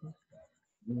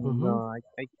 Mm-hmm. No, I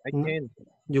can't.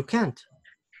 You can't.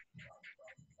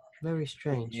 Very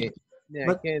strange. Yeah, I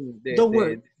But can. don't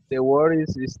worry. The word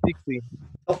is sticky.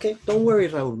 Okay, don't worry,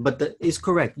 Raul. But it's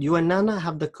correct. You and Nana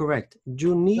have the correct.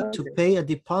 You need to Okay. pay a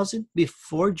deposit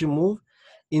before you move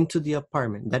into the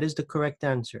apartment. That is the correct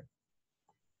answer.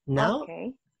 Now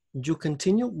Okay. you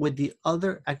continue with the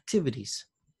other activities,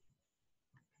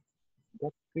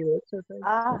 That feel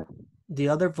exercise. the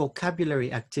other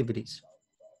vocabulary activities.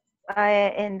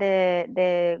 And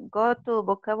the go to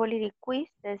vocabulary quiz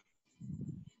is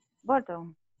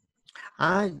bottom.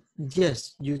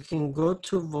 Yes, you can go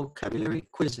to vocabulary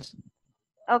quizzes.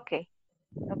 Okay.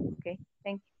 Okay.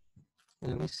 Thank you.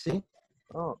 Let me see.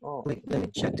 Oh. Wait, let me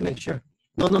check to make sure.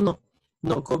 No.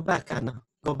 Go back, Anna.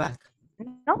 Go back.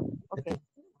 No? Okay.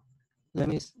 Let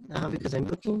me, because I'm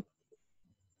looking.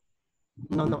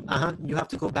 No. You have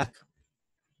to go back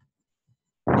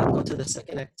and go to the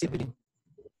second activity.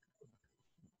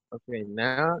 Okay.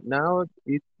 Now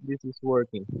this is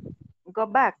working. Go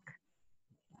back.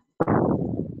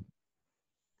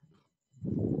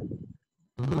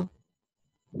 Mm-hmm.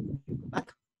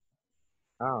 Back.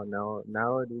 Oh,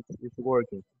 now it's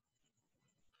working.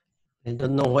 I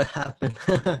don't know what happened,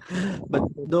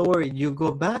 but don't worry. You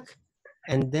go back,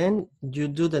 and then you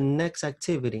do the next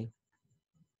activity.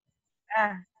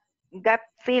 Gap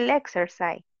fill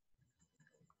exercise.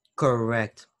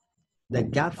 Correct. The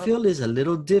gap fill is a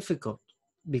little difficult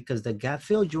because the gap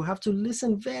fill, you have to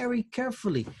listen very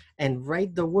carefully and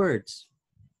write the words.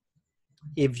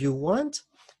 If you want,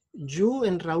 you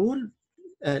and Raul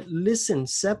listen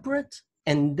separate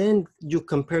and then you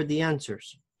compare the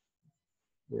answers.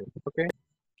 Yes. Okay.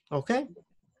 Okay?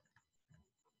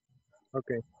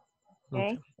 Okay.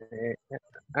 Okay.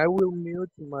 I will mute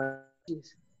my.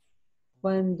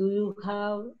 When do you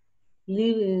have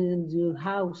live in your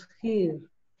house here?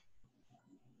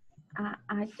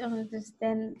 I don't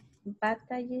understand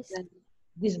batallas.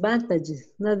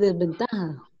 Disadvantages, una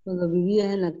desventaja cuando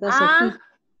vivías en la casa aquí.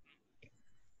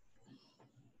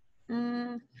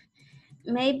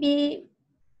 Maybe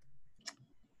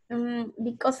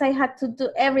because I had to do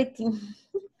everything.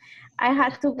 I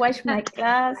had to wash my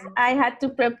clothes. I had to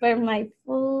prepare my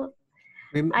food.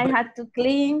 I had to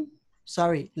clean.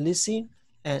 Sorry, Lizzie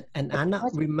and Anna,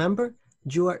 remember,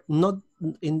 you are not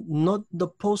the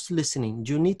post listening.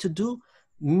 You need to do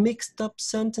mixed up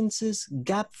sentences,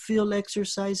 gap fill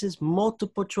exercises,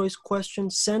 multiple choice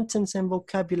questions, sentence and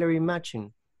vocabulary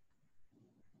matching.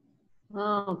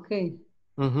 Okay.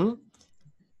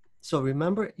 So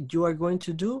remember, you are going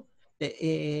to do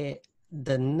the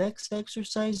next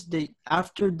exercise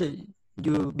after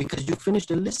because you finished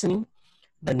the listening.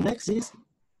 The next is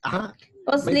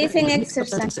Post listening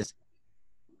exercise.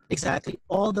 Exactly,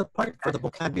 all the part for the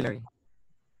vocabulary.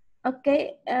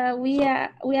 Okay, we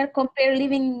are compare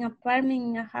living in an apartment,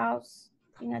 in a house,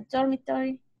 in a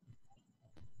dormitory.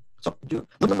 So no,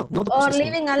 or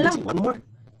living alone. One more.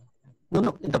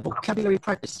 No, in the vocabulary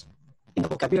practice. In the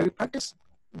vocabulary practice,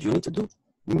 you need to do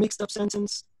mixed up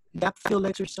sentence, gap fill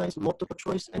exercise, multiple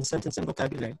choice, and sentence and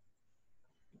vocabulary.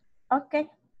 Okay.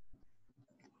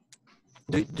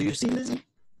 Do you see, Lizzie?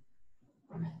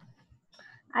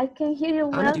 I can hear you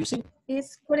well. Anna, do you see?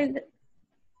 It's putting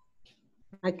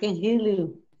I can hear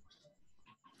you.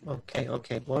 Okay,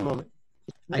 one moment.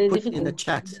 I put in the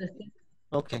chat.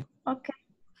 Okay. Okay.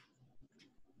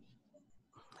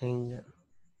 Hang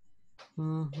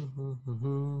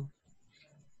on.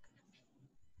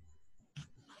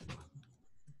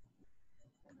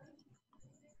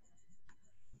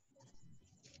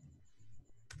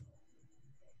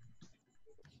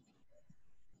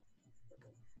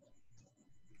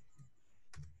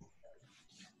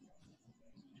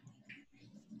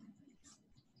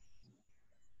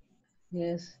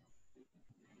 Yes.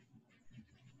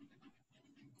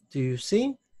 Do you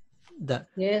see the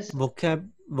Yes.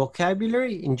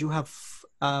 vocabulary? And you have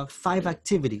 5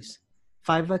 activities.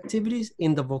 5 activities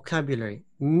in the vocabulary.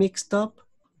 Mixed up,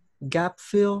 gap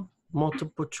fill,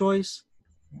 multiple choice.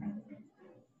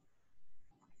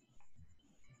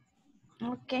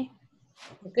 Okay.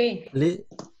 Okay.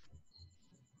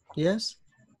 Yes?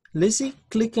 Lizzie,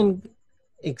 click in,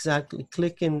 exactly,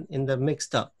 click in the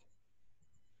mixed up.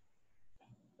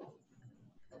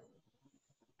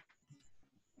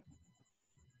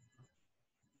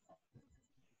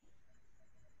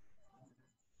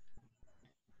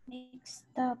 Mixed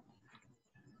up.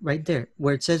 Right there,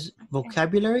 where it says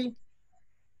vocabulary.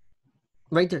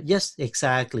 Right there, yes,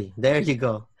 exactly. There you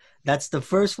go. That's the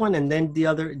first one, and then the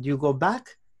other, you go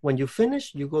back. When you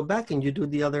finish, you go back and you do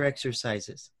the other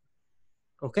exercises.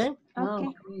 Okay? Oh,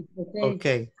 Okay. okay.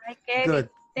 Okay, I get good.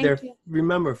 it. Thank you.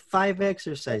 Remember, 5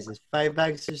 exercises. 5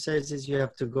 exercises, you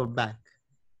have to go back.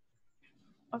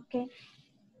 Okay.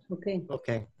 Okay.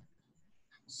 Okay.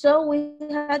 So we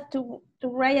had to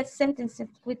write a sentence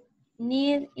with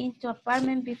need into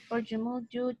apartment before you move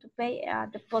due to pay a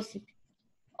deposit.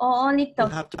 Or only You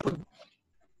those. have to put,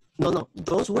 no,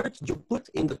 those words you put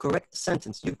in the correct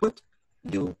sentence. You put,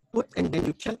 and then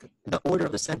you check the order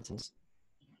of the sentence.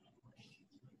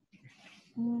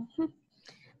 Mm-hmm.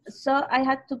 So I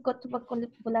had to go to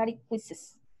vocabulary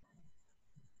quizzes.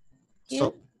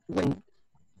 So when,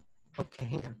 okay,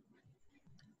 hang on.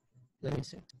 Let me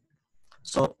see.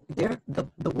 So there, the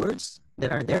words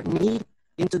that are there, need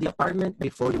into the apartment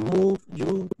before you move,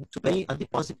 you to pay a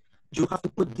deposit. You have to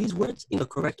put these words in the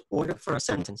correct order for a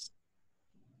sentence.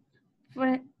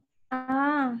 For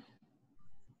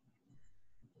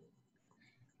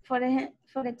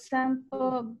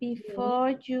example,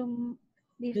 before you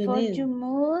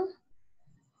move.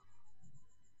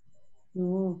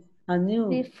 No, I knew.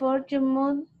 Before you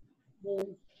move,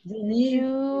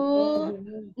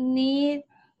 you need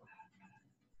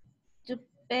to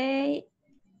pay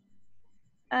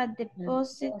a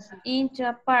deposit into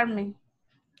apartment.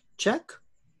 Check.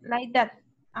 Like that.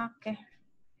 Okay.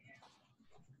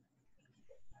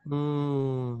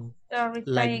 Sorry,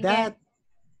 try again.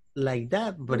 Like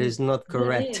that, but it's not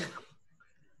correct.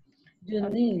 You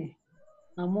need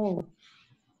a move.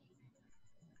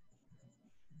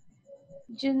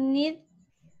 You need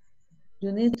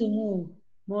to move.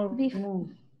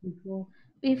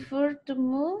 Before to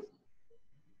move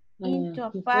into to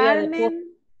pay a apartment.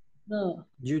 No.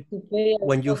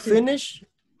 When you finish,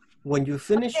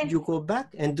 Okay. you go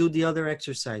back and do the other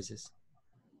exercises.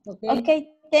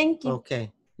 Okay, thank you.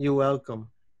 Okay, you're welcome.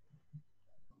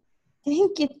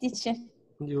 Thank you, teacher.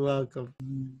 You're welcome.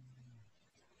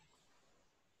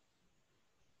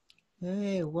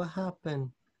 Hey, what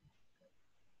happened?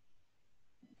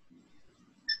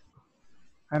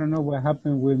 I don't know what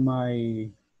happened with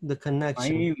the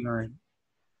connection.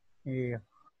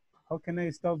 How can I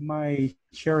stop my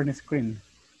sharing screen?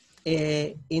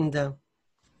 In the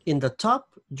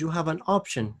top, you have an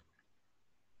option.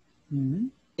 Mm-hmm.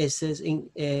 It says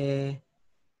it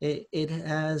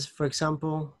has, for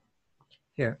example,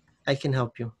 here, I can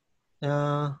help you.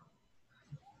 There.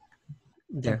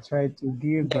 I try to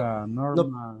give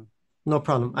normal. No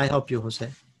problem. I help you,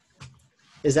 Jose.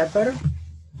 Is that better?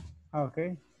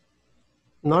 Okay.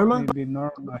 Norma? Maybe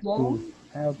Norma could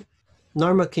help.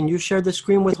 Norma, can you share the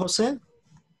screen with Jose?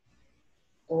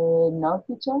 No,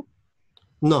 teacher.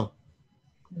 No.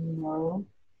 No.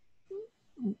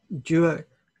 You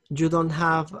don't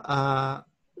have,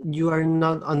 you are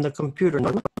not on the computer,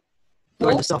 Norma?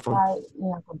 Or the cell phone?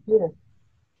 Yeah, computer.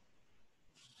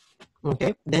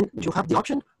 Okay, then you have the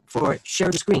option for share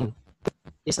the screen.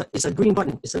 It's a green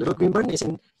button. It's a little green button. It's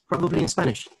probably in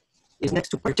Spanish. It's next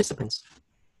to participants.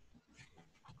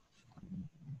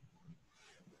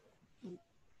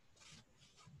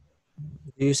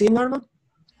 Do you see, Norma?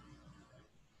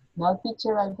 No,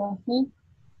 teacher, I don't see.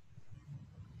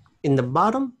 In the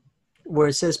bottom, where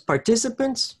it says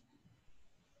participants.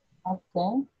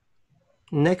 Okay.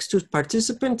 Next to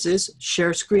participants is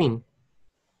share screen.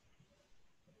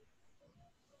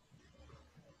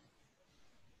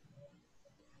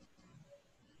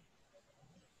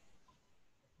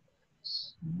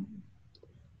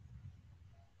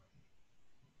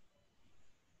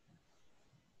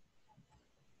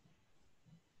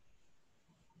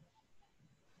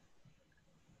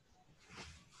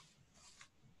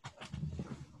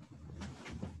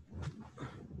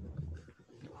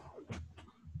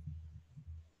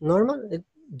 Norma,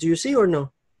 do you see or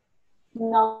no?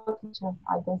 No, teacher,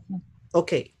 I don't see.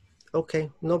 Okay,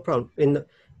 no problem.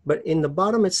 But in the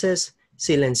bottom it says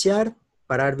silenciar,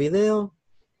 parar video,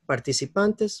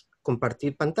 participantes,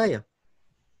 compartir pantalla.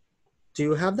 Do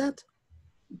you have that?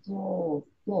 Yes,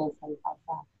 yes, I have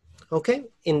that. Okay,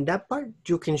 in that part,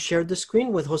 you can share the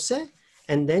screen with Jose,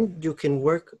 and then you can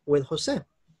work with Jose.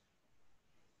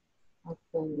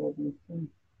 Okay, let me see.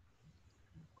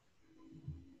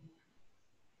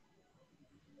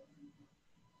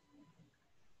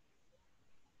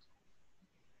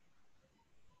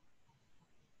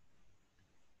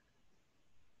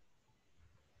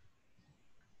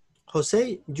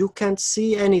 Jose, you can't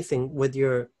see anything with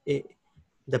your,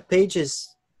 the page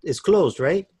is closed,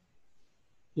 right?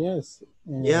 Yes.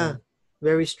 Yeah,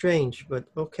 very strange, but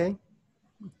okay.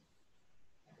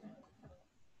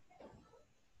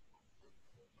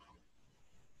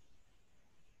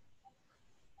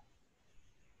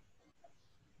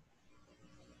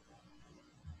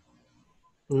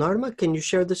 Norma, can you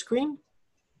share the screen?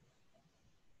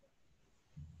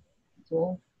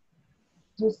 Yes.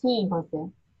 You see,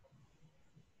 Jose?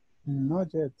 Not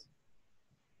yet.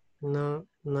 No,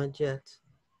 not yet.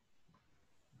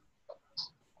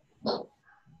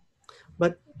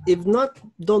 But if not,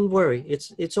 don't worry.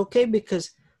 It's okay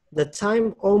because the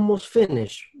time almost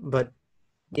finished. But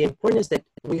the important is that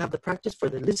we have the practice for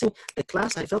the listening. The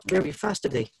class, I felt very fast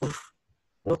today. Oof,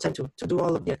 no time to do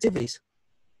all of the activities.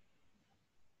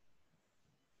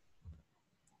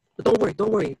 But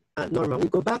don't worry, Norma. We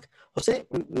go back. Jose,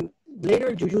 later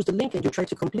you use the link and you try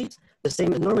to complete the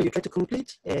same. Norma, you try to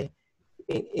complete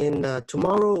in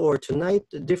tomorrow or tonight,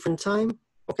 a different time.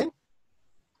 Okay?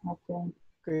 Okay.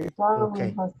 Okay. Sorry,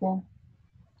 Okay. Jose.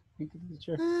 Thank you,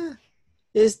 teacher.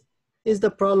 Is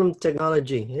the problem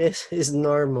technology? Is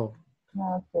normal.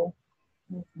 Okay.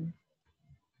 Mhm.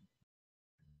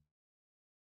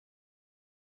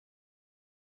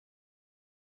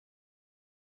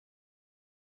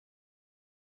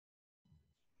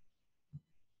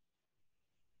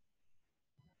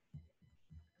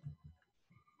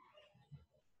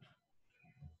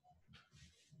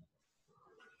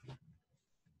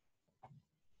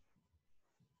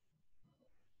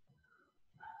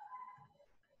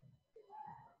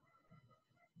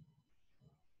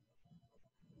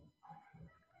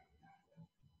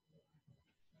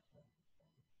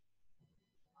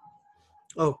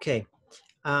 Okay.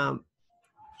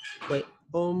 Wait,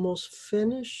 almost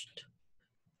finished.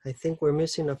 I think we're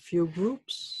missing a few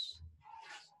groups.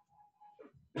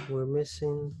 We're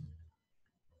missing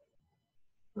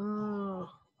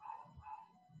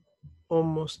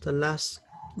almost the last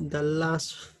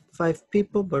 5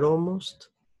 people, but almost.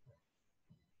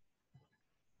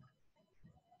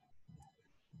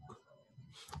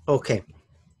 Okay.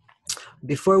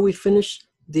 Before we finish,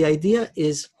 the idea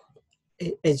is,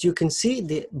 as you can see,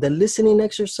 the listening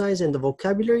exercise and the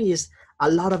vocabulary is a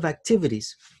lot of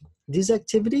activities. These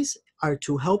activities are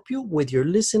to help you with your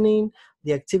listening,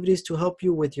 the activities to help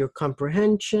you with your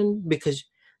comprehension, because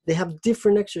they have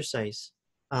different exercise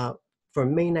for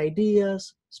main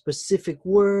ideas, specific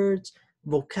words,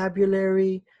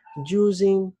 vocabulary,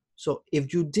 using. So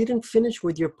if you didn't finish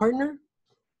with your partner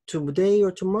today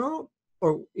or tomorrow,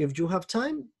 or if you have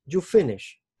time, you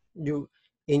finish. You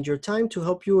in your time to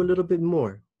help you a little bit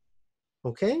more.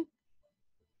 Okay?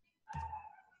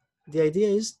 The idea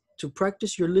is to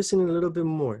practice your listening a little bit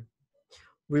more.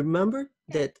 Remember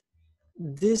that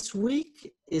this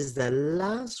week is the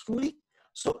last week.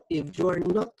 So if you are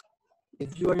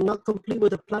not complete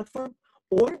with the platform,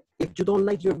 or if you don't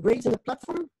like your grades in the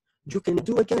platform, you can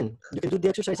do again. You can do the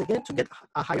exercise again to get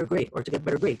a higher grade or to get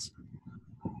better grades.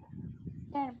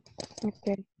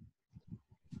 Okay.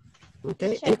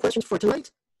 Okay. Teacher. Any questions for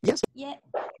tonight? Yes. Yeah,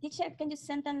 teacher, can you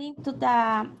send a link to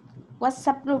the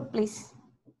WhatsApp group, please?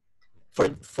 For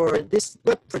this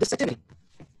activity.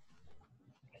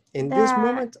 In this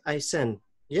moment, I send.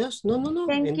 Yes. No.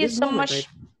 Thank In you this so moment, much.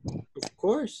 of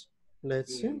course.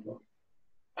 Let's see.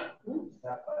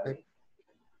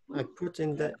 I put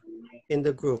in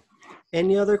the group.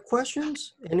 Any other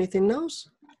questions? Anything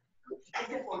else?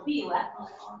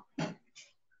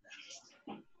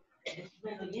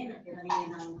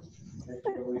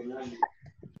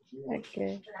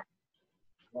 Okay.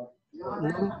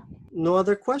 No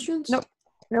other questions? No.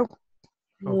 Nope.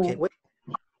 Okay, wait.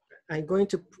 I'm going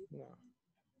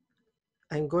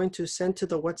to send to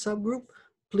the WhatsApp group.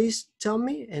 Please tell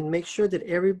me and make sure that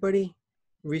everybody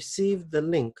received the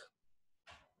link.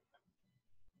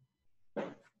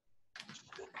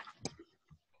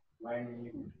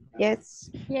 Yes.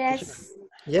 Yes.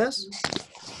 Yes?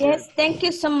 Yes, thank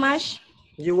you so much.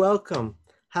 You're welcome.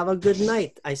 Have a good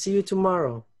night. I see you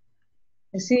tomorrow.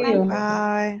 I see Bye. you.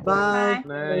 Bye. Bye.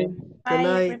 Bye. Night. Good Bye,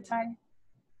 night. everybody.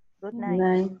 Good Good night.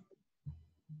 night.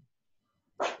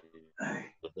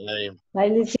 Good night. Bye,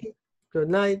 Lucy. Good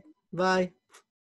night. Bye.